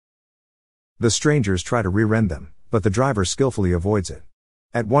The strangers try to rear-end them, but the driver skillfully avoids it.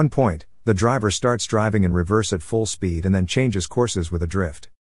 At one point, the driver starts driving in reverse at full speed and then changes courses with a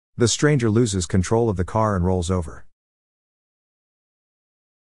drift. The stranger loses control of the car and rolls over.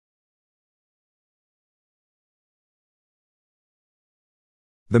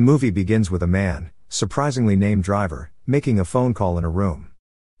 The movie begins with a man, surprisingly named Driver, making a phone call in a room.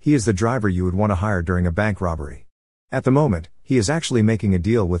 He is the driver you would want to hire during a bank robbery. At the moment, he is actually making a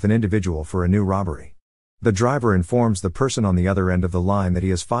deal with an individual for a new robbery. The driver informs the person on the other end of the line that he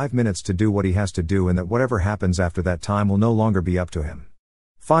has 5 minutes to do what he has to do and that whatever happens after that time will no longer be up to him.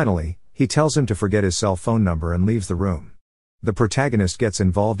 Finally, he tells him to forget his cell phone number and leaves the room. The protagonist gets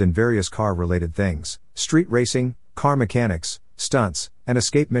involved in various car-related things: street racing, car mechanics, stunts, and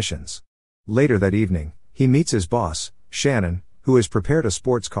escape missions. Later that evening, he meets his boss, Shannon, who has prepared a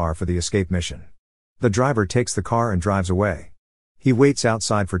sports car for the escape mission. The driver takes the car and drives away. He waits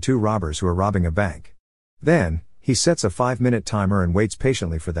outside for two robbers who are robbing a bank. Then, he sets a 5-minute timer and waits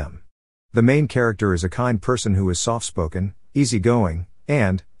patiently for them. The main character is a kind person who is soft-spoken, easygoing,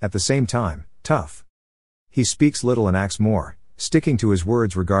 and, at the same time, tough. He speaks little and acts more, sticking to his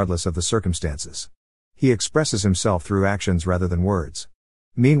words regardless of the circumstances. He expresses himself through actions rather than words.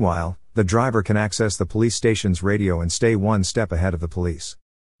 Meanwhile, the driver can access the police station's radio and stay one step ahead of the police.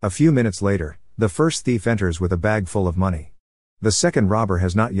 A few minutes later, the first thief enters with a bag full of money. The second robber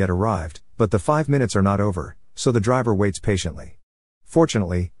has not yet arrived, but the 5 minutes are not over, so the driver waits patiently.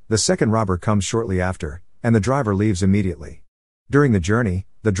 Fortunately, the second robber comes shortly after, and the driver leaves immediately. During the journey,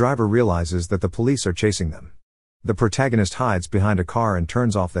 the driver realizes that the police are chasing them. The protagonist hides behind a car and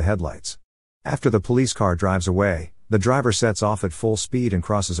turns off the headlights. After the police car drives away, the driver sets off at full speed and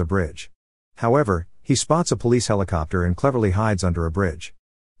crosses a bridge. However, he spots a police helicopter and cleverly hides under a bridge.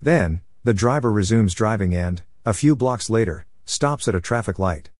 Then, the driver resumes driving and, a few blocks later, stops at a traffic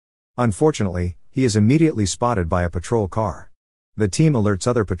light. Unfortunately, he is immediately spotted by a patrol car. The team alerts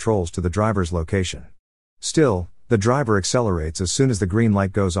other patrols to the driver's location. Still, the driver accelerates as soon as the green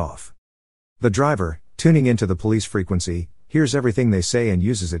light goes off. The driver, tuning into the police frequency, hears everything they say and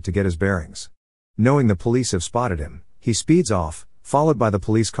uses it to get his bearings. Knowing the police have spotted him, he speeds off, followed by the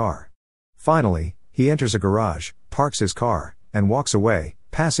police car. Finally, he enters a garage, parks his car, and walks away,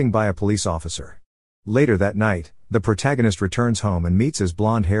 passing by a police officer. Later that night, the protagonist returns home and meets his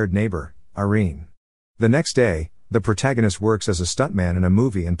blonde-haired neighbor, Irene. The next day, the protagonist works as a stuntman in a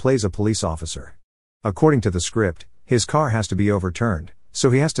movie and plays a police officer. According to the script, his car has to be overturned,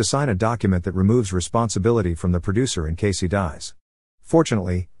 so he has to sign a document that removes responsibility from the producer in case he dies.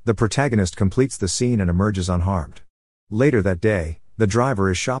 Fortunately, the protagonist completes the scene and emerges unharmed. Later that day, the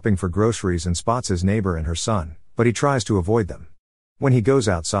driver is shopping for groceries and spots his neighbor and her son, but he tries to avoid them. When he goes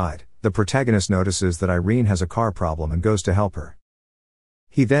outside, the protagonist notices that Irene has a car problem and goes to help her.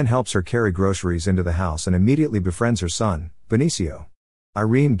 He then helps her carry groceries into the house and immediately befriends her son, Benicio.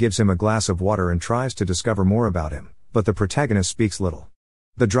 Irene gives him a glass of water and tries to discover more about him, but the protagonist speaks little.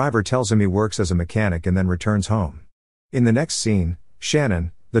 The driver tells him he works as a mechanic and then returns home. In the next scene,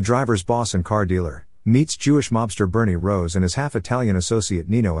 Shannon, the driver's boss and car dealer, meets Jewish mobster Bernie Rose and his half-Italian associate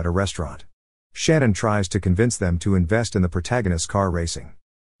Nino at a restaurant. Shannon tries to convince them to invest in the protagonist's car racing.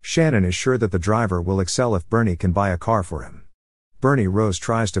 Shannon is sure that the driver will excel if Bernie can buy a car for him. Bernie Rose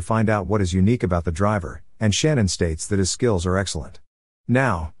tries to find out what is unique about the driver, and Shannon states that his skills are excellent.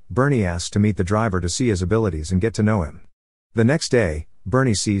 Now, Bernie asks to meet the driver to see his abilities and get to know him. The next day,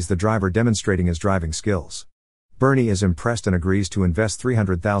 Bernie sees the driver demonstrating his driving skills. Bernie is impressed and agrees to invest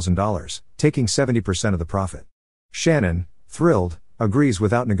 $300,000, taking 70% of the profit. Shannon, thrilled, agrees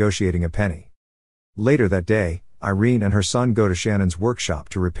without negotiating a penny. Later that day, Irene and her son go to Shannon's workshop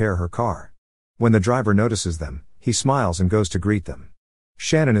to repair her car. When the driver notices them, he smiles and goes to greet them.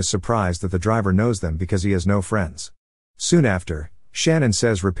 Shannon is surprised that the driver knows them because he has no friends. Soon after, Shannon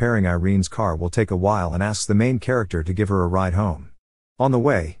says repairing Irene's car will take a while and asks the main character to give her a ride home. On the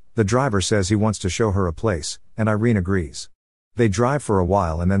way, the driver says he wants to show her a place, and Irene agrees. They drive for a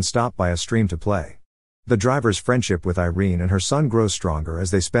while and then stop by a stream to play. The driver's friendship with Irene and her son grows stronger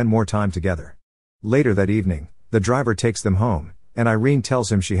as they spend more time together. Later that evening, the driver takes them home, and Irene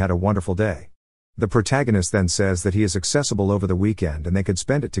tells him she had a wonderful day. The protagonist then says that he is accessible over the weekend and they could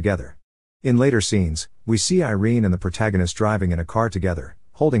spend it together. In later scenes, we see Irene and the protagonist driving in a car together,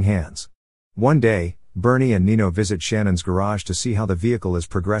 holding hands. One day, Bernie and Nino visit Shannon's garage to see how the vehicle is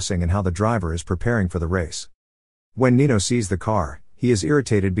progressing and how the driver is preparing for the race. When Nino sees the car, he is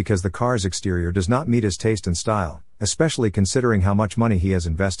irritated because the car's exterior does not meet his taste and style, especially considering how much money he has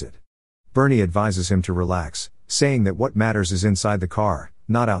invested. Bernie advises him to relax, saying that what matters is inside the car,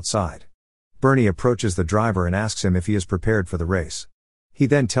 not outside. Bernie approaches the driver and asks him if he is prepared for the race. He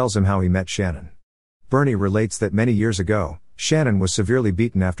then tells him how he met Shannon. Bernie relates that many years ago, Shannon was severely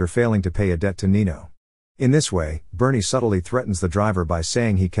beaten after failing to pay a debt to Nino. In this way, Bernie subtly threatens the driver by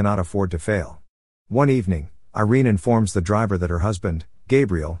saying he cannot afford to fail. One evening, Irene informs the driver that her husband,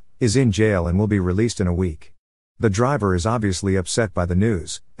 Gabriel, is in jail and will be released in a week. The driver is obviously upset by the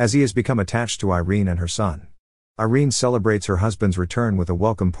news, as he has become attached to Irene and her son. Irene celebrates her husband's return with a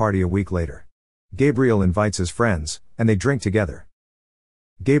welcome party a week later. Gabriel invites his friends, and they drink together.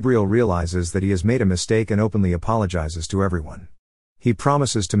 Gabriel realizes that he has made a mistake and openly apologizes to everyone. He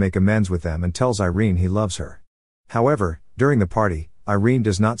promises to make amends with them and tells Irene he loves her. However, during the party, Irene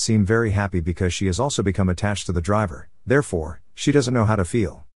does not seem very happy because she has also become attached to the driver, therefore, she doesn't know how to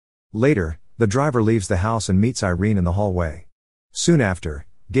feel. Later, the driver leaves the house and meets Irene in the hallway. Soon after,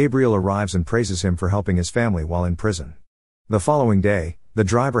 Gabriel arrives and praises him for helping his family while in prison. The following day, the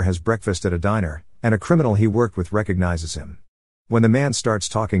driver has breakfast at a diner, and a criminal he worked with recognizes him. When the man starts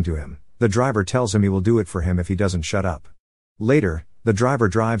talking to him, the driver tells him he will do it for him if he doesn't shut up. Later, the driver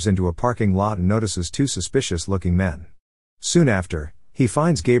drives into a parking lot and notices two suspicious-looking men. Soon after, he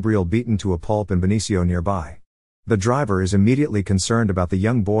finds Gabriel beaten to a pulp and Benicio nearby. The driver is immediately concerned about the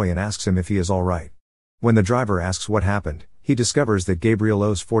young boy and asks him if he is all right. When the driver asks what happened, he discovers that Gabriel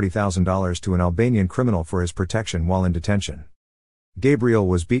owes $40,000 to an Albanian criminal for his protection while in detention. Gabriel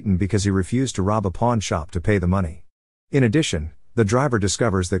was beaten because he refused to rob a pawn shop to pay the money. In addition, the driver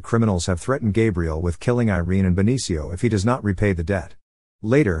discovers that criminals have threatened Gabriel with killing Irene and Benicio if he does not repay the debt.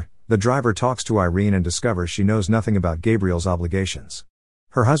 Later, the driver talks to Irene and discovers she knows nothing about Gabriel's obligations.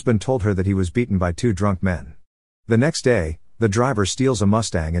 Her husband told her that he was beaten by two drunk men. The next day, the driver steals a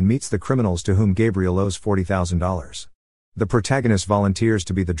Mustang and meets the criminals to whom Gabriel owes $40,000. The protagonist volunteers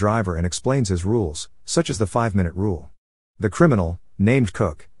to be the driver and explains his rules, such as the 5-minute rule. The criminal, named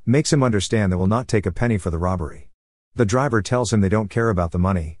Cook, makes him understand they will not take a penny for the robbery. The driver tells him they don't care about the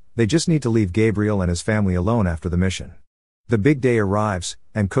money, they just need to leave Gabriel and his family alone after the mission. The big day arrives,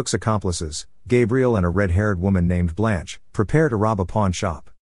 and Cook's accomplices, Gabriel and a red-haired woman named Blanche, prepare to rob a pawn shop.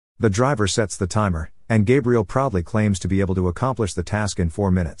 The driver sets the timer, and Gabriel proudly claims to be able to accomplish the task in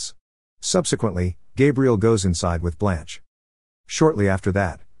 4 minutes. Subsequently, Gabriel goes inside with Blanche. Shortly after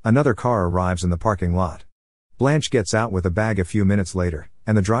that, another car arrives in the parking lot. Blanche gets out with a bag a few minutes later,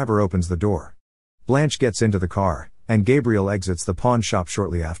 and the driver opens the door. Blanche gets into the car, and Gabriel exits the pawn shop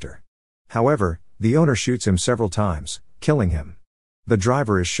shortly after. However, the owner shoots him several times, killing him. The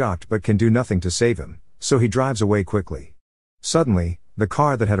driver is shocked but can do nothing to save him, so he drives away quickly. Suddenly, the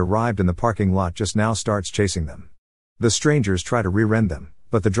car that had arrived in the parking lot just now starts chasing them. The strangers try to rear-end them,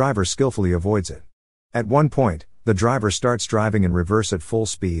 but the driver skillfully avoids it. At one point, the driver starts driving in reverse at full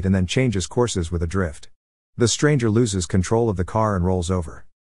speed and then changes courses with a drift. The stranger loses control of the car and rolls over.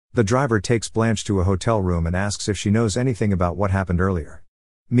 The driver takes Blanche to a hotel room and asks if she knows anything about what happened earlier.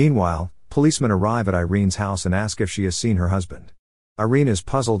 Meanwhile, policemen arrive at Irene's house and ask if she has seen her husband. Irene is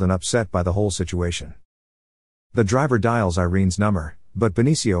puzzled and upset by the whole situation. The driver dials Irene's number, but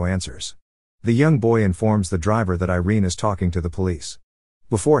Benicio answers. The young boy informs the driver that Irene is talking to the police.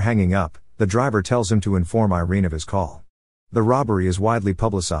 Before hanging up, the driver tells him to inform Irene of his call. The robbery is widely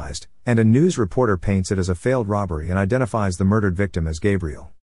publicized, and a news reporter paints it as a failed robbery and identifies the murdered victim as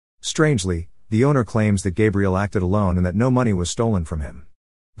Gabriel. Strangely, the owner claims that Gabriel acted alone and that no money was stolen from him.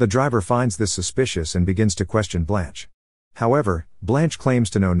 The driver finds this suspicious and begins to question Blanche. However, Blanche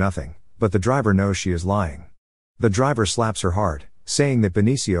claims to know nothing, but the driver knows she is lying. The driver slaps her hard, saying that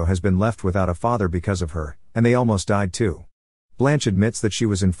Benicio has been left without a father because of her, and they almost died too. Blanche admits that she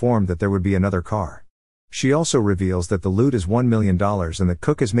was informed that there would be another car. She also reveals that the loot is $1 million and that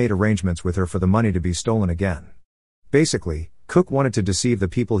Cook has made arrangements with her for the money to be stolen again. Basically, Cook wanted to deceive the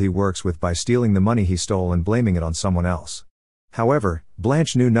people he works with by stealing the money he stole and blaming it on someone else. However,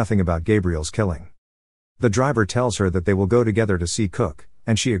 Blanche knew nothing about Gabriel's killing. The driver tells her that they will go together to see Cook,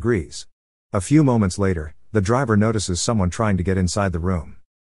 and she agrees. A few moments later, the driver notices someone trying to get inside the room.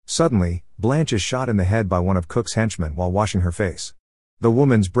 Suddenly, Blanche is shot in the head by one of Cook's henchmen while washing her face. The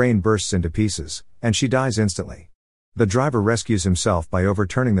woman's brain bursts into pieces, and she dies instantly. The driver rescues himself by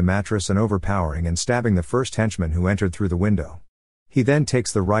overturning the mattress and overpowering and stabbing the first henchman who entered through the window. He then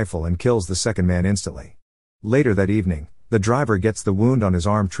takes the rifle and kills the second man instantly. Later that evening, the driver gets the wound on his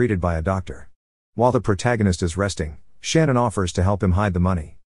arm treated by a doctor. While the protagonist is resting, Shannon offers to help him hide the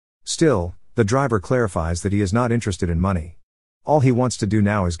money. Still, the driver clarifies that he is not interested in money. All he wants to do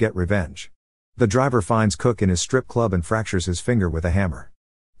now is get revenge. The driver finds Cook in his strip club and fractures his finger with a hammer.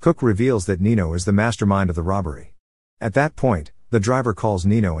 Cook reveals that Nino is the mastermind of the robbery. At that point, the driver calls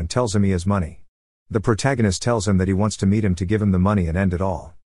Nino and tells him he has money. The protagonist tells him that he wants to meet him to give him the money and end it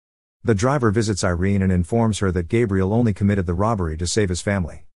all. The driver visits Irene and informs her that Gabriel only committed the robbery to save his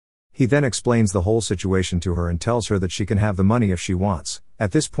family. He then explains the whole situation to her and tells her that she can have the money if she wants.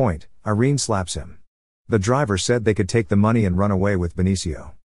 At this point, Irene slaps him. The driver said they could take the money and run away with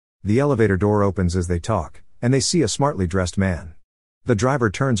Benicio. The elevator door opens as they talk, and they see a smartly dressed man. The driver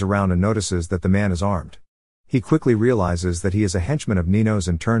turns around and notices that the man is armed. He quickly realizes that he is a henchman of Nino's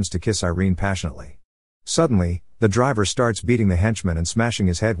and turns to kiss Irene passionately. Suddenly, the driver starts beating the henchman and smashing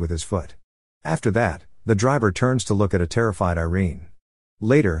his head with his foot. After that, the driver turns to look at a terrified Irene.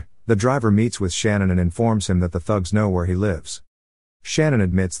 Later, the driver meets with Shannon and informs him that the thugs know where he lives. Shannon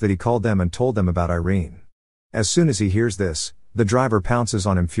admits that he called them and told them about Irene. As soon as he hears this, the driver pounces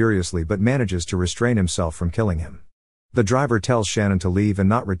on him furiously but manages to restrain himself from killing him. The driver tells Shannon to leave and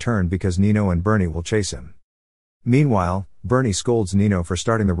not return because Nino and Bernie will chase him. Meanwhile, Bernie scolds Nino for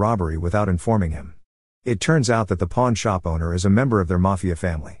starting the robbery without informing him. It turns out that the pawn shop owner is a member of their mafia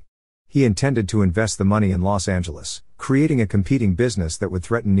family. He intended to invest the money in Los Angeles, creating a competing business that would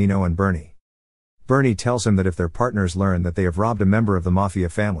threaten Nino and Bernie. Bernie tells him that if their partners learn that they have robbed a member of the mafia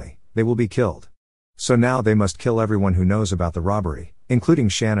family, they will be killed. So now they must kill everyone who knows about the robbery, including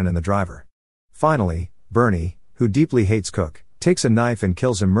Shannon and the driver. Finally, Bernie, who deeply hates Cook, takes a knife and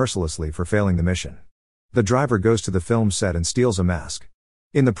kills him mercilessly for failing the mission. The driver goes to the film set and steals a mask.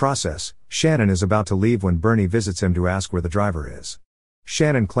 In the process, Shannon is about to leave when Bernie visits him to ask where the driver is.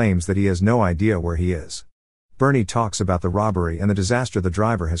 Shannon claims that he has no idea where he is. Bernie talks about the robbery and the disaster the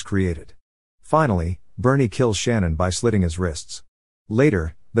driver has created. Finally, Bernie kills Shannon by slitting his wrists.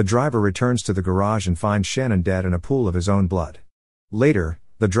 Later, the driver returns to the garage and finds Shannon dead in a pool of his own blood. Later,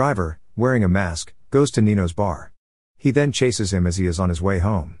 the driver, wearing a mask, goes to Nino's bar. He then chases him as he is on his way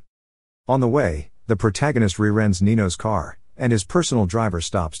home. On the way, the protagonist rear-ends Nino's car, and his personal driver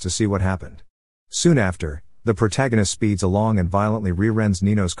stops to see what happened. Soon after, the protagonist speeds along and violently rear-ends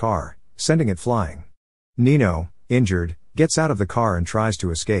Nino's car, sending it flying. Nino, injured, gets out of the car and tries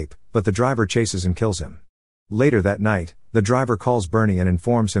to escape, but the driver chases and kills him. Later that night, the driver calls Bernie and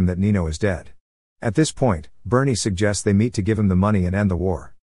informs him that Nino is dead. At this point, Bernie suggests they meet to give him the money and end the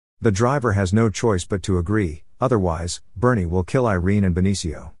war. The driver has no choice but to agree, otherwise, Bernie will kill Irene and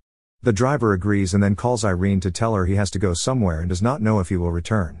Benicio. The driver agrees and then calls Irene to tell her he has to go somewhere and does not know if he will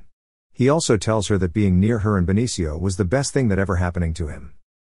return. He also tells her that being near her and Benicio was the best thing that ever happening to him.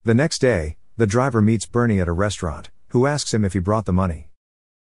 The next day, the driver meets Bernie at a restaurant, who asks him if he brought the money.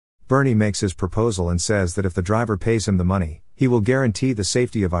 Bernie makes his proposal and says that if the driver pays him the money, he will guarantee the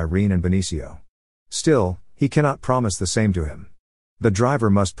safety of Irene and Benicio. Still, he cannot promise the same to him. The driver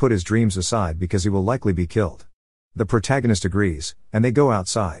must put his dreams aside because he will likely be killed. The protagonist agrees, and they go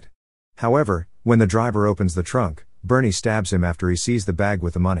outside. However, when the driver opens the trunk, Bernie stabs him after he sees the bag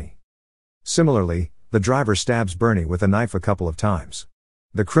with the money. Similarly, the driver stabs Bernie with a knife a couple of times.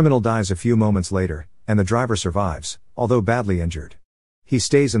 The criminal dies a few moments later, and the driver survives, although badly injured. He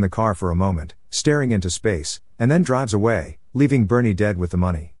stays in the car for a moment, staring into space, and then drives away, leaving Bernie dead with the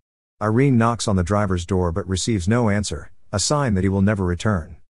money. Irene knocks on the driver's door but receives no answer, a sign that he will never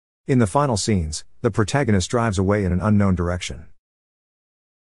return. In the final scenes, the protagonist drives away in an unknown direction.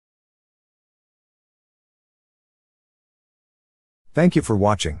 Thank you for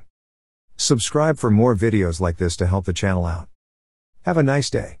watching. Subscribe for more videos like this to help the channel out. Have a nice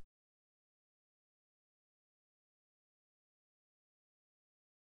day.